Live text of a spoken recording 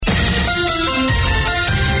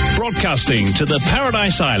Broadcasting to the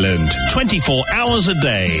Paradise Island 24 hours a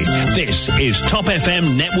day. This is Top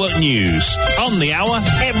FM Network News. On the hour,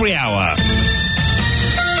 every hour.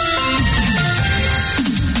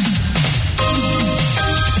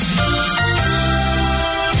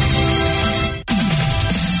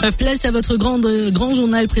 Place à votre grand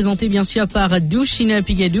journal présenté bien sûr par Douchina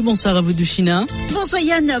Pigadou. Bonsoir à vous Douchina. Bonsoir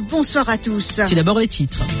Yann, bonsoir à tous. Tout d'abord les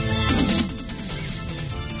titres.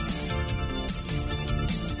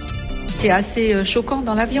 C'est assez choquant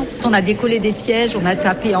dans l'avion. On a décollé des sièges, on a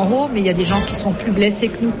tapé en haut, mais il y a des gens qui sont plus blessés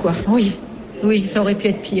que nous, quoi. Oui, ça aurait pu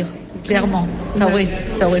être pire, clairement. Ça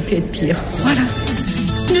aurait pu être pire. Voilà.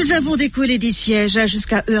 Nous avons décollé des sièges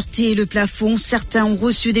jusqu'à heurter le plafond. Certains ont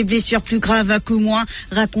reçu des blessures plus graves que moi,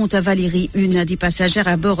 raconte Valérie, une des passagères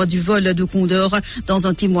à bord du vol de Condor, dans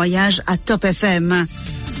un témoignage à Top FM.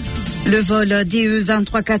 Le vol DE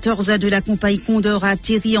 2314 de la compagnie Condor a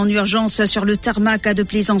atterri en urgence sur le tarmac de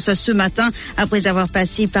Plaisance ce matin après avoir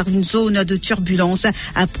passé par une zone de turbulence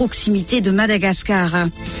à proximité de Madagascar.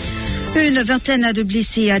 Une vingtaine de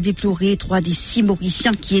blessés a déploré 3 des 6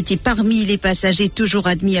 Mauriciens qui étaient parmi les passagers toujours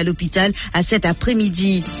admis à l'hôpital à cet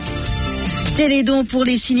après-midi. Télédon pour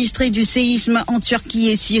les sinistrés du séisme en Turquie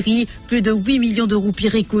et Syrie, plus de 8 millions de roupies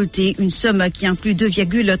récoltées, une somme qui inclut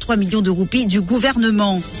 2,3 millions de roupies du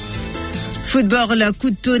gouvernement. Football, coup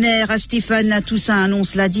de tonnerre, Stéphane Toussaint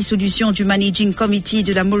annonce la dissolution du Managing Committee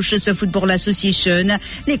de la Mauritius Football Association.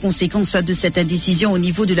 Les conséquences de cette décision au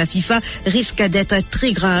niveau de la FIFA risquent d'être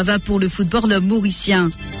très graves pour le football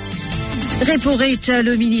mauricien. Repo rate,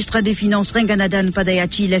 le ministre des Finances Renganadan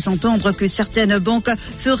Padayachi laisse entendre que certaines banques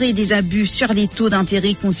feraient des abus sur les taux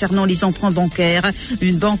d'intérêt concernant les emprunts bancaires.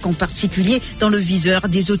 Une banque en particulier dans le viseur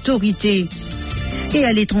des autorités. Et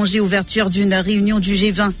à l'étranger, ouverture d'une réunion du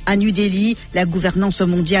G20 à New Delhi. La gouvernance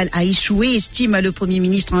mondiale a échoué, estime le Premier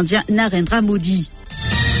ministre indien Narendra Modi.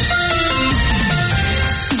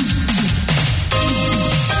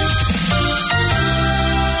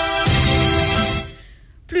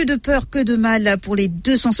 Plus de peur que de mal pour les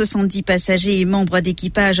 270 passagers et membres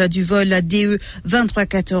d'équipage du vol DE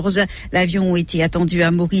 2314. L'avion a été attendu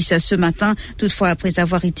à Maurice ce matin. Toutefois, après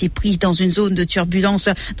avoir été pris dans une zone de turbulence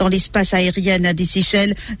dans l'espace aérien des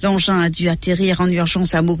Seychelles, l'engin a dû atterrir en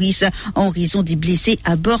urgence à Maurice en raison des blessés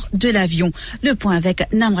à bord de l'avion. Le point avec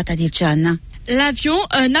Namrata Dilchan. L'avion,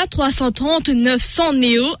 un A330-900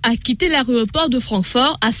 Neo, a quitté l'aéroport de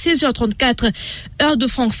Francfort à 16h34, heure de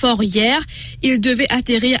Francfort hier. Il devait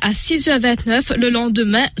atterrir à 6h29 le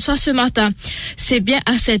lendemain, soit ce matin. C'est bien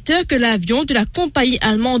à cette heure que l'avion de la compagnie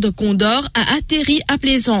allemande Condor a atterri à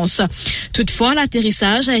Plaisance. Toutefois,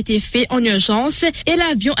 l'atterrissage a été fait en urgence et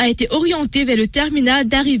l'avion a été orienté vers le terminal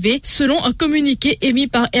d'arrivée selon un communiqué émis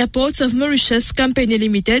par Airports of Mauritius Company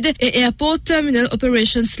Limited et Airport Terminal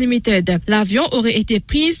Operations Limited. L'avion aurait été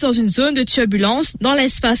prise dans une zone de turbulence dans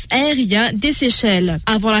l'espace aérien des Seychelles.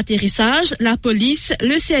 Avant l'atterrissage, la police,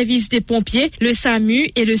 le service des pompiers, le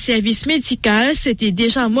SAMU et le service médical s'étaient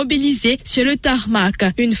déjà mobilisés sur le tarmac.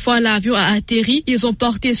 Une fois l'avion a atterri, ils ont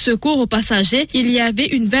porté secours aux passagers. Il y avait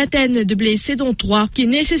une vingtaine de blessés, dont 3 qui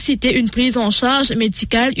nécessitaient une prise en charge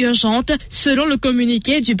médicale urgente selon le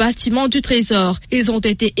communiqué du bâtiment du Trésor. Ils ont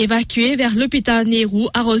été évacués vers l'hôpital Nehru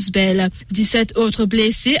à Rosebel. 17 autres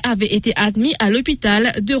blessés avaient été admis à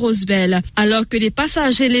l'hôpital de Rosebel, alors que les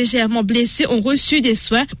passagers légèrement blessés ont reçu des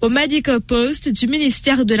soins au Medical Post du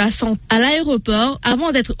ministère de la Santé à l'aéroport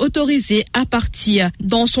avant d'être autorisés à partir.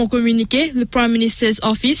 Dans son communiqué, le Prime Minister's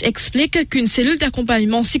Office explique qu'une cellule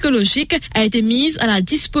d'accompagnement psychologique a été mise à la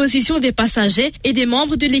disposition des passagers et des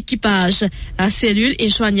membres de l'équipage. La cellule est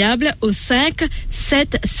joignable au 5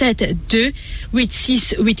 772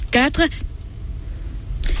 8684.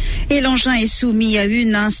 Et l'engin est soumis à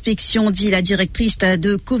une inspection, dit la directrice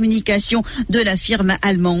de communication de la firme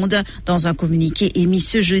allemande. Dans un communiqué émis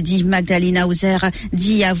ce jeudi, Magdalena Hauser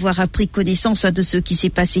dit avoir pris connaissance de ce qui s'est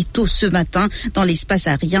passé tôt ce matin dans l'espace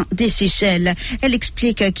aérien des Seychelles. Elle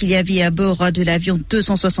explique qu'il y avait à bord de l'avion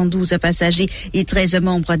 272 passagers et 13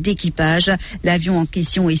 membres d'équipage. L'avion en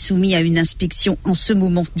question est soumis à une inspection en ce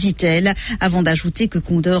moment, dit-elle, avant d'ajouter que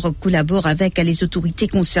Condor collabore avec les autorités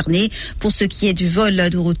concernées. Pour ce qui est du vol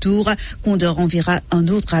de retour, Condor enverra un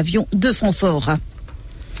autre avion de Francfort.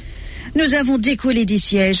 Nous avons décollé des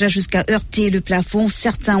sièges jusqu'à heurter le plafond.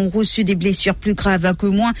 Certains ont reçu des blessures plus graves que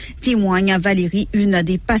moi, témoigne Valérie, une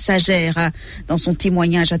des passagères. Dans son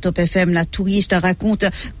témoignage à Top FM, la touriste raconte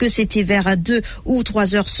que c'était vers 2 ou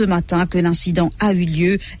 3 heures ce matin que l'incident a eu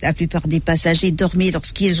lieu. La plupart des passagers dormaient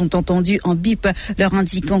lorsqu'ils ont entendu un bip leur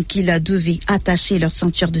indiquant qu'ils devaient attacher leur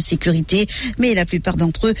ceinture de sécurité. Mais la plupart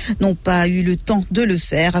d'entre eux n'ont pas eu le temps de le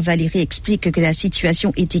faire. Valérie explique que la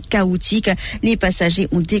situation était chaotique. Les passagers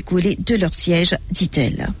ont décollé de leur siège,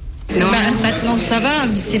 dit-elle. Maintenant ça va,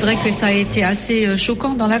 mais c'est vrai que ça a été assez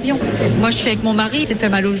choquant dans l'avion. Moi je suis avec mon mari, il s'est fait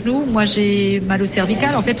mal au genou, moi j'ai mal au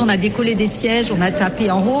cervical. En fait on a décollé des sièges, on a tapé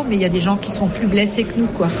en haut, mais il y a des gens qui sont plus blessés que nous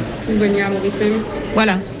quoi. Vous veniez à Maurice même?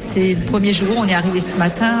 Voilà, c'est le premier jour, on est arrivé ce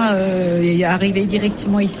matin et arrivé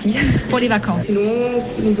directement ici pour les vacances. Sinon,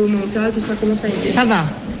 niveau mental, tout ça, comment ça a été? Ça va.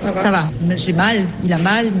 J'ai mal, il a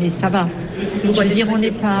mal, mais ça va. Je veux dire, on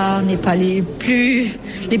n'est pas les plus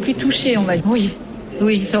touchés, on va dire.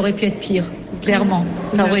 Oui, ça aurait pu être pire, clairement.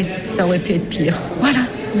 Ça aurait pu être pire. Voilà.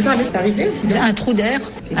 Vous savez, c'est arrivé aussi? Un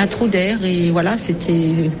trou d'air, et voilà,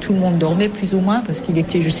 c'était, tout le monde dormait plus ou moins, parce qu'il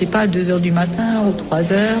était, 2h du matin ou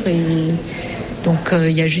 3h, et donc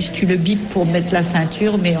il y a juste eu le bip pour mettre la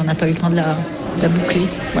ceinture, mais on n'a pas eu le temps de la boucler,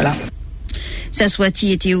 voilà.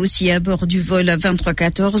 Saswati était aussi à bord du vol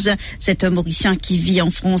 2314. Cet Mauricien qui vit en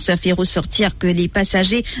France a fait ressortir que les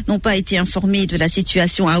passagers n'ont pas été informés de la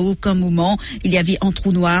situation à aucun moment. Il y avait un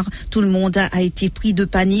trou noir. Tout le monde a été pris de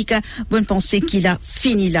panique. Bonne pensée qu'il a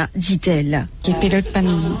fini là, dit-elle. Les pilotes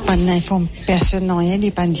n'informent personne, non rien.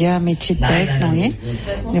 Ils ne dire métier de bête, non rien.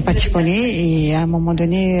 Ne pas t'y connaître. Et à un moment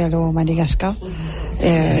donné, au Madagascar, il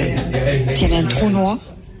y a un trou noir.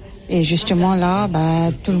 Et justement là,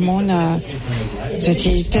 tout le monde,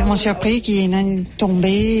 j'étais tellement surpris qu'il y en a une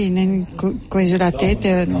tombée, il y en a une cause de la tête, tout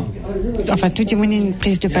le monde a une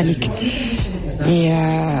prise de panique. Et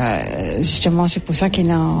justement, c'est pour ça qu'il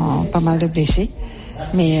y a pas mal de blessés.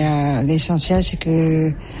 Mais l'essentiel, c'est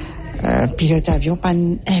que pilote avion pas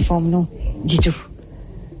informe nous du tout.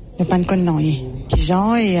 Ne pas connaître rien. 10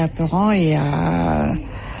 ans et apeurant et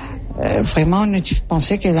vraiment, on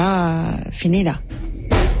pensait que là, fini là.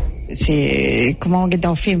 C'est comment on regarde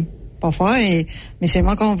dans le film parfois, mais c'est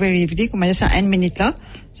moi quand on veut éviter, comme ça, 1 minute là,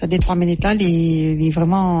 ça des 3 minutes là, il est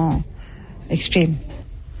vraiment extrême.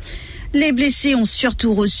 Les blessés ont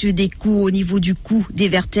surtout reçu des coups au niveau du cou, des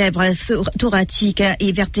vertèbres thoratiques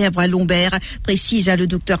et vertèbres lombaires, précise le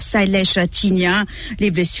docteur Sailesh Chinia. Les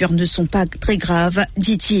blessures ne sont pas très graves,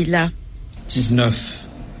 dit-il. 19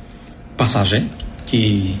 passagers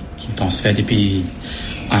qui transfèrent depuis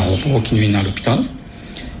l'aéroport qui viennent à l'hôpital.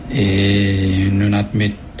 Et nous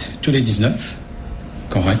admettons tous les 19,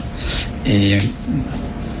 correct. Et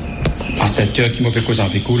à 7h qui m'a fait causer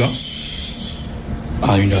avec vous là,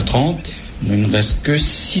 à 1h30, il ne reste que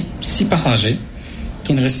 6 passagers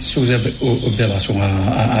qui ne restent sous observation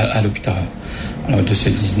à l'hôpital. Alors de ces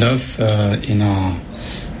 19, il y en a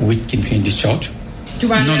 8 qui font une discharge. Non,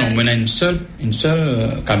 mais il y a une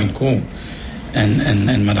seule cabine crew,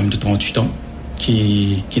 une madame de 38 ans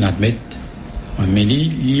qui l'admet. Mais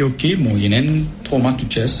il est ok, bon, il y a un trauma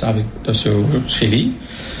de chest avec chez lui,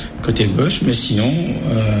 côté gauche, mais sinon,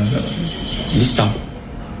 il est stable.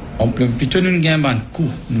 On peut plutôt nous gagner un coup,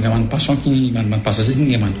 nous avons un patient qui m'a passé,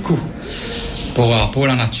 nous avons un coup. Pour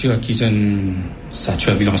la nature, sa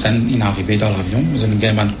turbulence, il est arrivé dans l'avion, nous avons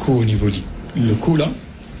gagné un coup au niveau du cou là,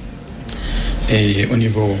 et au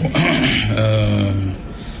niveau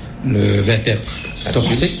le vertèbre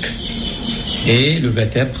thoracique et le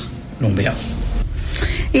vertèbre lombaire.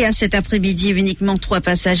 Et à cet après-midi, uniquement 3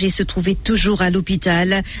 passagers se trouvaient toujours à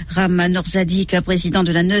l'hôpital. Ram Norzadik, président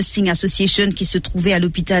de la Nursing Association qui se trouvait à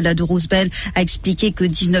l'hôpital de Rosebell, a expliqué que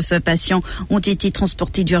 19 patients ont été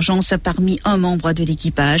transportés d'urgence parmi un membre de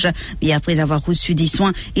l'équipage. Mais après avoir reçu des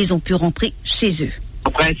soins, ils ont pu rentrer chez eux. En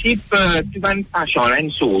principe, tu vas une patient là, une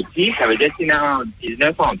sortie, ça veut dire qu'il y en a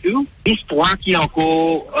 19 en tout. 3 qui sont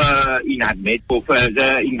encore inadmis pour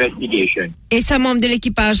further investigation. Et c'est un membre de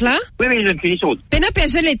l'équipage là? Oui, mais je ne suis sorti. Mais la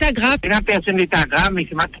personne l'état grave? Personne l'état grave, mais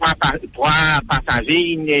c'est ma 3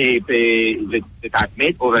 passagers qui sont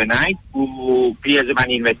admis overnight pour clear the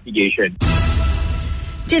investigation.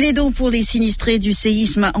 Télédon pour les sinistrés du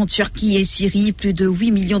séisme en Turquie et Syrie, plus de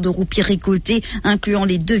 8 millions de roupies récoltées, incluant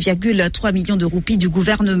les 2,3 millions de roupies du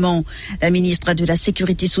gouvernement. La ministre de la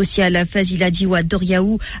Sécurité sociale, Fazila Jiwad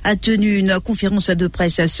Doriaou, a tenu une conférence de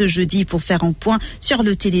presse ce jeudi pour faire un point sur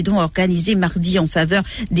le Télédon organisé mardi en faveur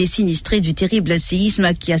des sinistrés du terrible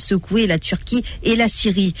séisme qui a secoué la Turquie et la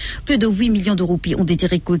Syrie. Plus de 8 millions de roupies ont été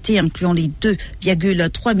récoltées, incluant les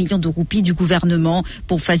 2,3 millions de roupies du gouvernement.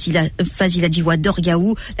 Pour Fazila Jiwad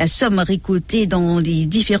Doriaou, La somme récoltée dans les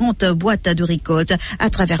différentes boîtes de récolte à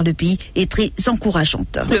travers le pays est très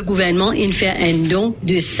encourageante. Le gouvernement, il fait un don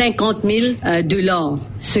de 50 000 $,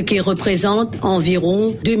 ce qui représente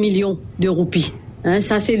environ 2 millions de roupies.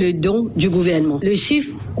 Ça, c'est le don du gouvernement. Le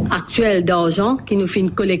chiffre actuel d'argent qui nous fait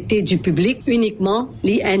collecter du public uniquement,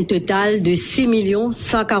 il y a un total de 6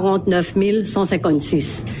 149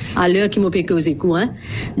 156 à l'heure qui m'a payé aux échos.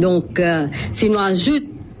 Donc, si nous ajoutons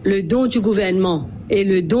le don du gouvernement et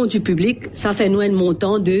le don du public, ça fait nous un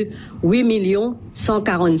montant de 8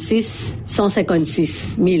 146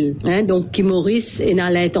 156 000. Donc, qui Maurice est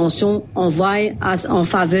dans l'intention envoie en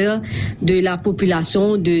faveur de la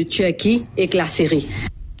population de Turquie et de la Syrie.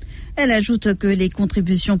 Elle ajoute que les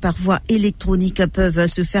contributions par voie électronique peuvent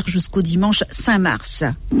se faire jusqu'au dimanche 5 mars.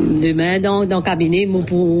 Demain, dans le cabinet,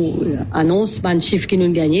 pour annonce un chiffre qui nous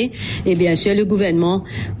gagné. Et bien sûr, le gouvernement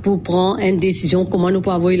pour prendre une décision comment nous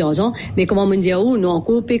pouvons avoir l'argent. Mais comment me dire nous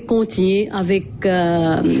encore peut continuer avec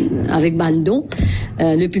Bandon.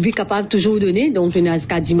 Le public capable toujours donner, donc on a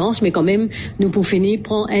jusqu'à dimanche, mais quand même, nous pour finir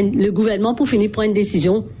le gouvernement pour finir prendre une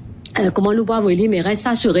décision. Comment nous pouvons aller, mais reste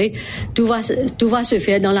assuré, tout va se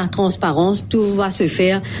faire dans la transparence, tout va se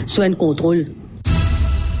faire sous un contrôle.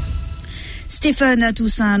 Stéphane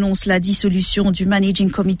Toussaint annonce la dissolution du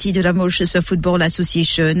Managing Committee de la Mauritius Football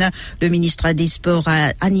Association. Le ministre des Sports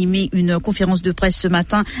a animé une conférence de presse ce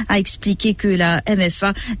matin, a expliqué que la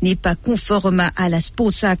MFA n'est pas conforme à la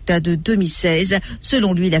Sports Act de 2016.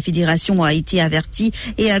 Selon lui, la fédération a été avertie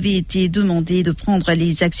et avait été demandé de prendre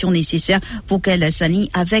les actions nécessaires pour qu'elle s'aligne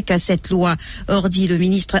avec cette loi. Or, dit le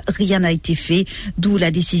ministre, rien n'a été fait, d'où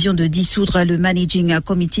la décision de dissoudre le Managing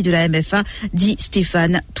Committee de la MFA, dit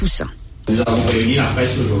Stéphane Toussaint. Nous avons réuni la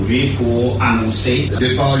presse aujourd'hui pour annoncer,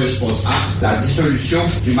 de par le Sports Act, la dissolution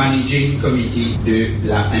du Managing Committee de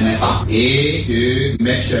la MFA et de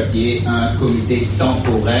mettre sur pied un comité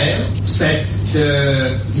temporaire. Cette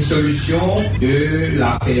dissolution de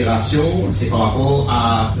la fédération, c'est par rapport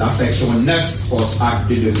à la section 9 Sports Act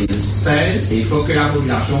de 2016. Et il faut que la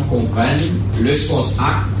population comprenne, le Sports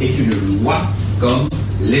Act est une loi comme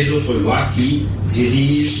les autres lois qui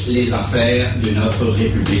dirigent les affaires de notre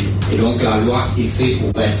République. Et donc la loi est faite pour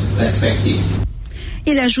être respectée.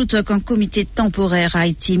 Il ajoute qu'un comité temporaire a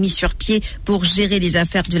été mis sur pied pour gérer les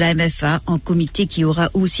affaires de la MFA, un comité qui aura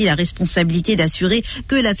aussi la responsabilité d'assurer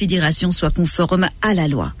que la fédération soit conforme à la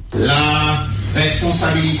loi. La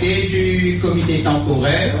responsabilité du comité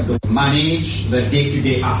temporaire, donc manage the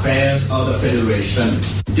day-to-day affairs of the federation.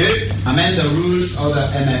 2. Amend the rules of the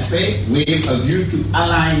MFA with a view to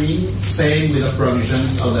aligning same with the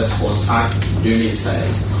provisions of the Sports Act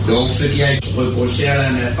 2016. Donc, ce qui a été reproché à la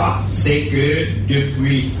MFA, c'est que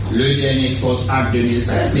depuis le dernier Sports Act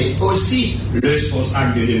 2016, mais aussi le Sports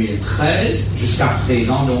Act de 2013, jusqu'à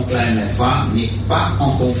présent, donc la MFA n'est pas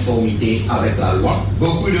en conformité avec la loi.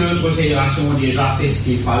 Beaucoup d'autres fédérations ont déjà fait ce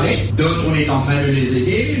qu'il fallait. D'autres, on est en train de les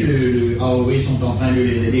aider. Le AOV sont en train de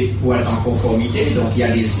les aider pour être en conformité. Donc, il y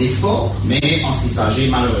a des efforts. Mais en ce qui s'agit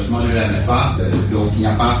malheureusement de la MFA, donc il n'y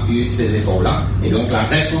a pas eu ces efforts-là. Et donc, la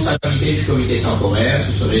responsabilité du comité temporaire,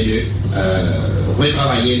 ce serait de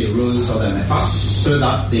retravailler les rules of the MFA so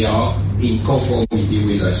that they are in conformity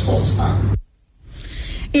with the Sports Act.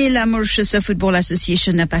 Et la Mauritius Football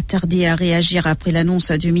Association n'a pas tardé à réagir après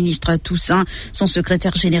l'annonce du ministre Toussaint. Son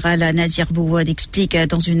secrétaire général Nazir Bouad explique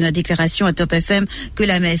dans une déclaration à Top FM que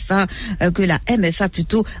la MFA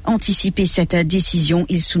plutôt anticipé cette décision.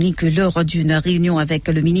 Il souligne que lors d'une réunion avec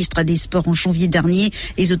le ministre des Sports en janvier dernier,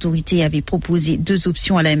 les autorités avaient proposé 2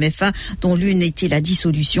 options à la MFA, dont l'une était la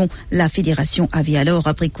dissolution. La fédération avait alors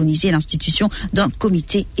préconisé l'institution d'un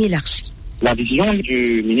comité élargi. La décision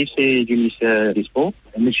du ministre et du ministère des Sports,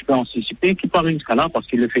 je peux anticiper qu'il parle jusqu'à là parce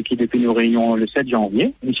qu'il le fait qu'il depuis nos réunions le 7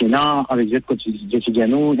 janvier. Ici, là, avec Z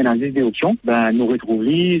quotidiennement, il y a des options. Nous retrouvons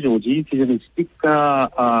aujourd'hui qu'ils expliquent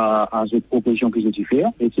à cette proposition qu'ils ont fait.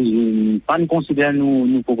 Et qu'ils pas nous considèrent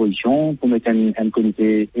nos propositions pour mettre un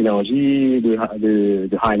comité élargi de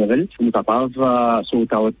high level. Nous sommes capables de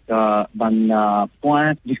sauter un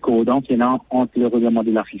point discordant qui est là entre le règlement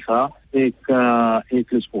de la FIFA et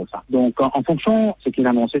le sport. Donc, en fonction de ce qu'il a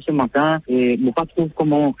annoncé ce matin, et je ne pas trouve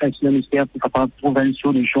comment le ministère est capable de trouver une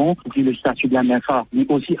solution pour que le statut de la MFA, mais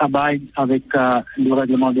aussi abide avec le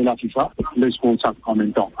règlement de la FIFA et le sport en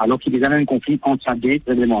même temps, alors qu'il y a un conflit entre ces deux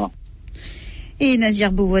règlements-là. Et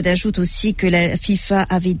Nazir Bouad ajoute aussi que la FIFA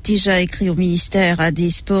avait déjà écrit au ministère des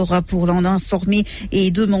Sports pour l'en informer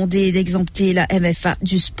et demander d'exempter la MFA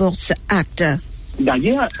du Sports Act.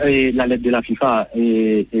 D'ailleurs, la lettre de la FIFA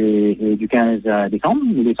est du 15 décembre,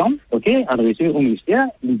 adressée au ministère,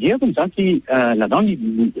 il dit comme ça, là-dedans,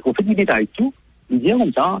 au fait, il détaille tout, dire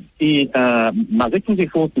comme ça, et malgré tous les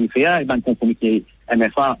efforts qu'il fait, et ben, conformité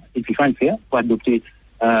MFA et FIFA le fait pour adopter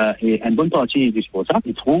une bonne partie du sport,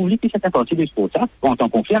 il trouve que cette partie du sport, en tant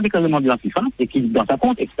qu'on fait avec le règlement de la FIFA, et qui, dans sa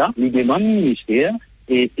contexte, il demande au ministère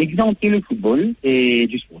et exempter le football et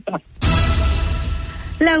du sport.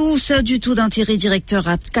 La hausse du taux d'intérêt directeur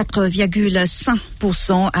à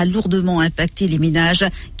 4,5% a lourdement impacté les ménages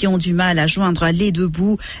qui ont du mal à joindre les deux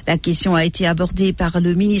bouts. La question a été abordée par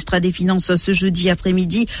le ministre des Finances ce jeudi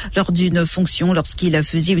après-midi lors d'une fonction lorsqu'il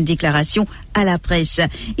faisait une déclaration à la presse.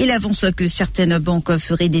 Il avance que certaines banques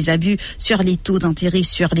feraient des abus sur les taux d'intérêt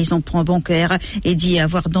sur les emprunts bancaires et dit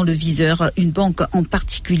avoir dans le viseur une banque en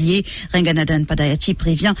particulier. Ranganadan Padayati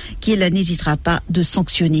prévient qu'il n'hésitera pas de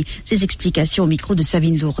sanctionner. Ses explications au micro de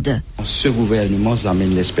Savine Lourde. Ce gouvernement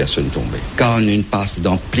amène les personnes tombées. Quand on passe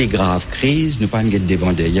dans plus grave crise, nous ne pouvons pas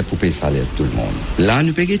devant derrière pour payer le salaire de tout le monde. Là,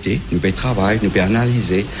 nous pouvons guetter, nous pouvons travailler, nous pouvons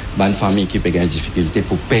analyser. Une famille qui peut avoir des difficultés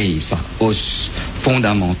pour payer sa hausse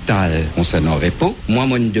fondamentale concernant le repos. Moi,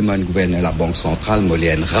 je demande au gouverneur de la Banque centrale, moi,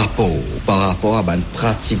 un rapport par rapport à une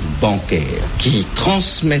pratique bancaire qui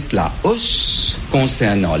transmettent la hausse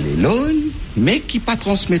concernant les loans, mais qui pas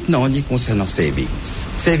transmettent non ni concernant savings.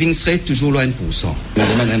 Savings serait toujours loin 1%. Je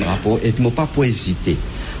demande un rapport et je ne pas pour hésiter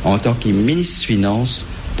en tant que ministre des Finances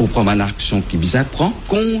pour prendre une action qui vise à prendre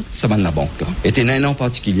compte ça va de la banque là. Et c'est un an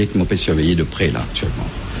particulier qui m'a fait surveiller de près là actuellement.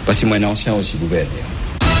 Parce que moi un ancien aussi gouverneur.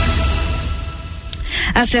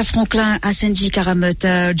 Affaire Franklin à Sandy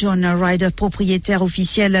Karamat, John Ryder, propriétaire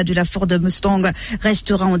officiel de la Ford Mustang,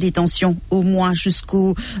 restera en détention au moins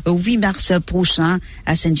jusqu'au 8 mars prochain.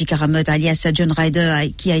 À Sandy Karamat, alias John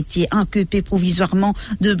Ryder, qui a été inculpé provisoirement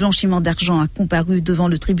de blanchiment d'argent, a comparu devant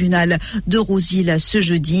le tribunal de Rosehill ce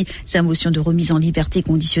jeudi. Sa motion de remise en liberté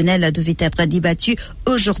conditionnelle devait être débattue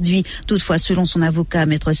aujourd'hui. Toutefois, selon son avocat,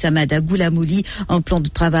 maître Samad Goulamoli, un plan de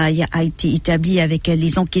travail a été établi avec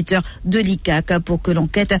les enquêteurs de l'ICAC pour que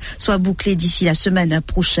l'enquête soit bouclée d'ici la semaine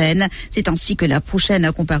prochaine. C'est ainsi que la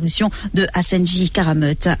prochaine comparution de Sandy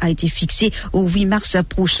Karamat a été fixée au 8 mars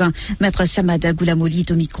prochain. Maître Samad Goulamoli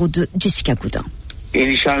au micro de Jessica Goudin.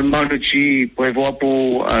 Initialement, nous prévoit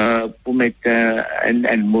pour mettre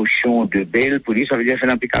une motion de bail pour lui, ça veut dire faire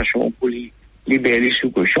une application pour libérer sous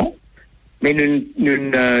caution. Mais nous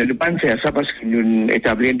ne pas faire ça parce que nous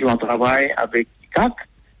établissons un travail avec ICAC.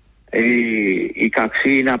 Et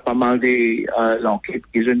ICAC n'a pas mal de l'enquête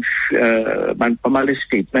qui ont pas mal de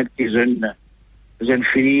statements qui ont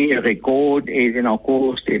fini record et ils ont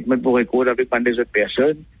encore statement pour record avec pas des autres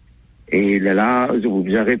personnes. Et là,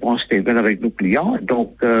 vous avez pris un statement avec nos clients.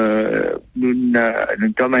 Donc, nous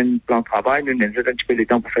avons un plan de travail, nous avons un petit peu de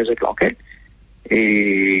temps pour faire cette enquête.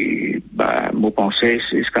 Et, je pense que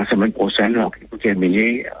jusqu'à la semaine prochaine, l'enquête peut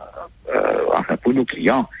terminer, enfin, pour nos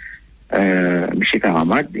clients, M.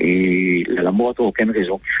 Karamat, et la mort n'a aucune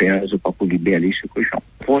raison qui fait, pas pour libérer ce cochon.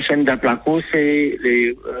 Prochaine date la cause, c'est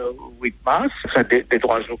le 8 mars. Ça fait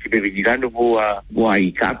 3 jours qui peuvent venir là, nous voir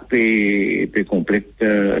ICAP et complète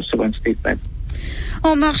ce statement.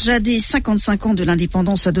 En marge des 55 ans de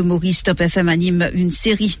l'indépendance de Maurice, Top FM anime une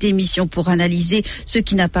série d'émissions pour analyser ce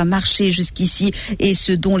qui n'a pas marché jusqu'ici et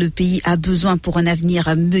ce dont le pays a besoin pour un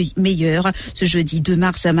avenir meilleur. Ce jeudi 2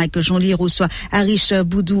 mars, Mike Jean-Ly reçoit Harish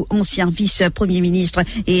Boudou, ancien vice-premier ministre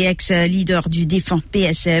et ex-leader du défunt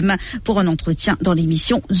PSM, pour un entretien dans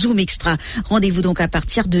l'émission Zoom Extra. Rendez-vous donc à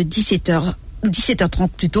partir de 17h30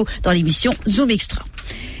 plutôt dans l'émission Zoom Extra.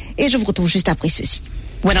 Et je vous retrouve juste après ceci.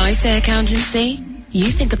 When I say accountancy,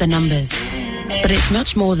 you think of the numbers, but it's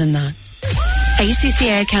much more than that.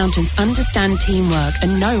 ACCA accountants understand teamwork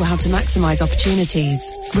and know how to maximize opportunities.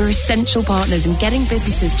 We're essential partners in getting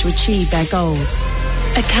businesses to achieve their goals.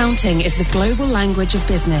 Accounting is the global language of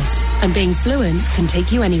business, and being fluent can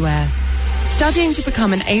take you anywhere. Studying to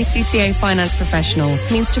become an ACCA finance professional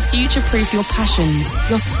means to future-proof your passions,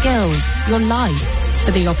 your skills, your life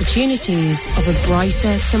for the opportunities of a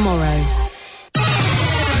brighter tomorrow.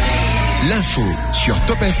 L'info sur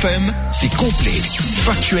Top FM, c'est complet,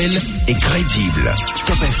 factuel et crédible.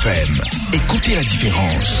 Top FM, écoutez la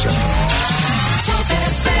différence. Top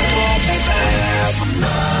FM,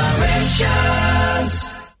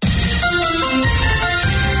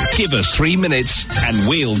 Give us 3 minutes and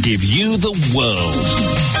we'll give you the world.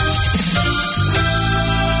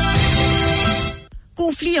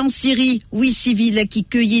 Conflit en Syrie. 8 civils qui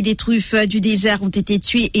cueillaient des truffes du désert ont été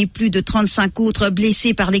tués et plus de 35 autres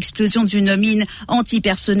blessés par l'explosion d'une mine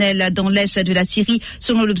antipersonnelle dans l'est de la Syrie,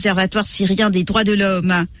 selon l'Observatoire syrien des droits de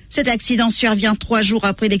l'homme. Cet accident survient 3 jours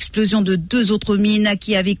après l'explosion de 2 autres mines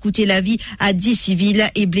qui avaient coûté la vie à 10 civils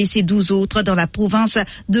et blessé 12 autres dans la province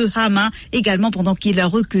de Hama, également pendant qu'ils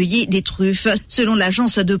recueillaient des truffes, selon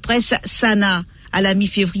l'agence de presse Sana. À la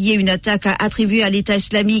mi-février, une attaque attribuée à l'État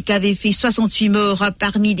islamique avait fait 68 morts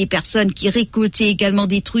parmi des personnes qui récoltaient également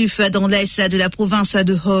des truffes dans l'est de la province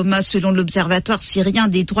de Homs, selon l'Observatoire syrien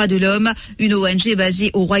des droits de l'homme, une ONG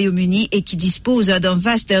basée au Royaume-Uni et qui dispose d'un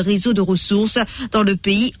vaste réseau de ressources dans le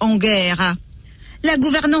pays en guerre. La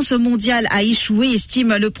gouvernance mondiale a échoué,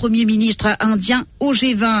 estime le Premier ministre indien au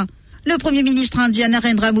G20. Le Premier ministre indien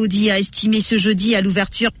Narendra Modi a estimé ce jeudi à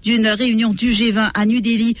l'ouverture d'une réunion du G20 à New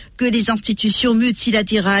Delhi que les institutions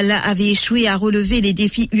multilatérales avaient échoué à relever les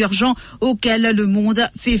défis urgents auxquels le monde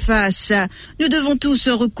fait face. Nous devons tous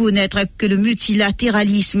reconnaître que le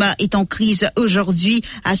multilatéralisme est en crise aujourd'hui,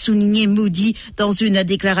 a souligné Modi dans une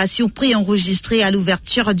déclaration préenregistrée à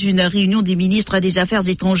l'ouverture d'une réunion des ministres des Affaires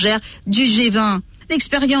étrangères du G20.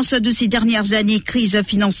 L'expérience de ces dernières années, crise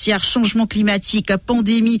financière, changement climatique,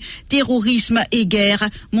 pandémie, terrorisme et guerre,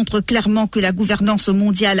 montre clairement que la gouvernance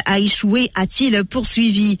mondiale a échoué, a-t-il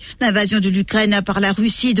poursuivi. L'invasion de l'Ukraine par la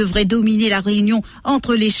Russie devrait dominer la réunion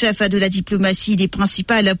entre les chefs de la diplomatie des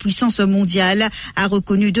principales puissances mondiales, a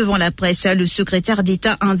reconnu devant la presse le secrétaire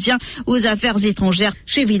d'État indien aux Affaires étrangères,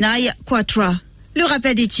 Vinay Quatra. Le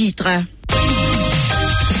rappel des titres.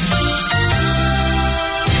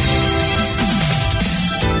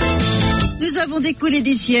 Nous avons décollé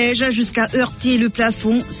des sièges jusqu'à heurter le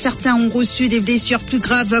plafond. Certains ont reçu des blessures plus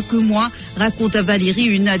graves que moi, raconte Valérie,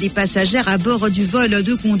 une des passagères à bord du vol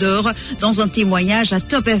de Condor, dans un témoignage à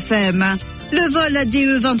Top FM. Le vol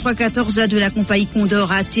DE 2314 de la compagnie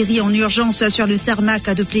Condor a atterri en urgence sur le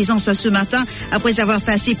tarmac de Plaisance ce matin après avoir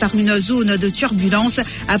passé par une zone de turbulence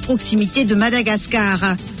à proximité de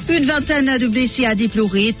Madagascar. Une vingtaine de blessés à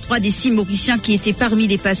déplorer, 3 des 6 Mauriciens qui étaient parmi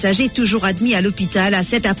les passagers toujours admis à l'hôpital à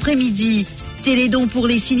cet après-midi. Télédon pour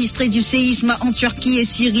les sinistrés du séisme en Turquie et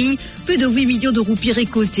Syrie, plus de 8 millions de roupies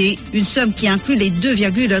récoltées, une somme qui inclut les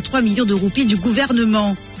 2,3 millions de roupies du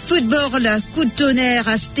gouvernement. Football, coup de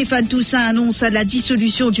tonnerre, Stéphane Toussaint annonce la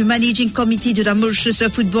dissolution du Managing Committee de la Mauritius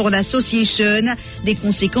Football Association. Les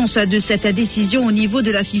conséquences de cette décision au niveau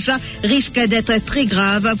de la FIFA risquent d'être très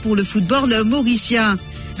graves pour le football mauricien.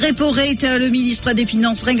 Repo rate, le ministre des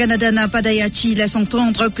Finances Ranganathan Padayachi laisse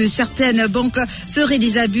entendre que certaines banques feraient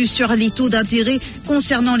des abus sur les taux d'intérêt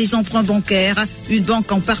concernant les emprunts bancaires, une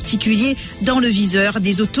banque en particulier dans le viseur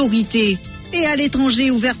des autorités. Et à l'étranger,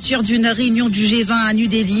 ouverture d'une réunion du G20 à New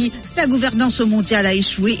Delhi, la gouvernance mondiale a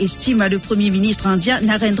échoué, estime le Premier ministre indien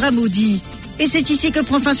Narendra Modi. Et c'est ici que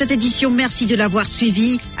prend fin cette édition. Merci de l'avoir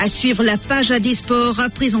suivi. À suivre la page des sports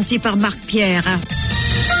présentée par Marc Pierre.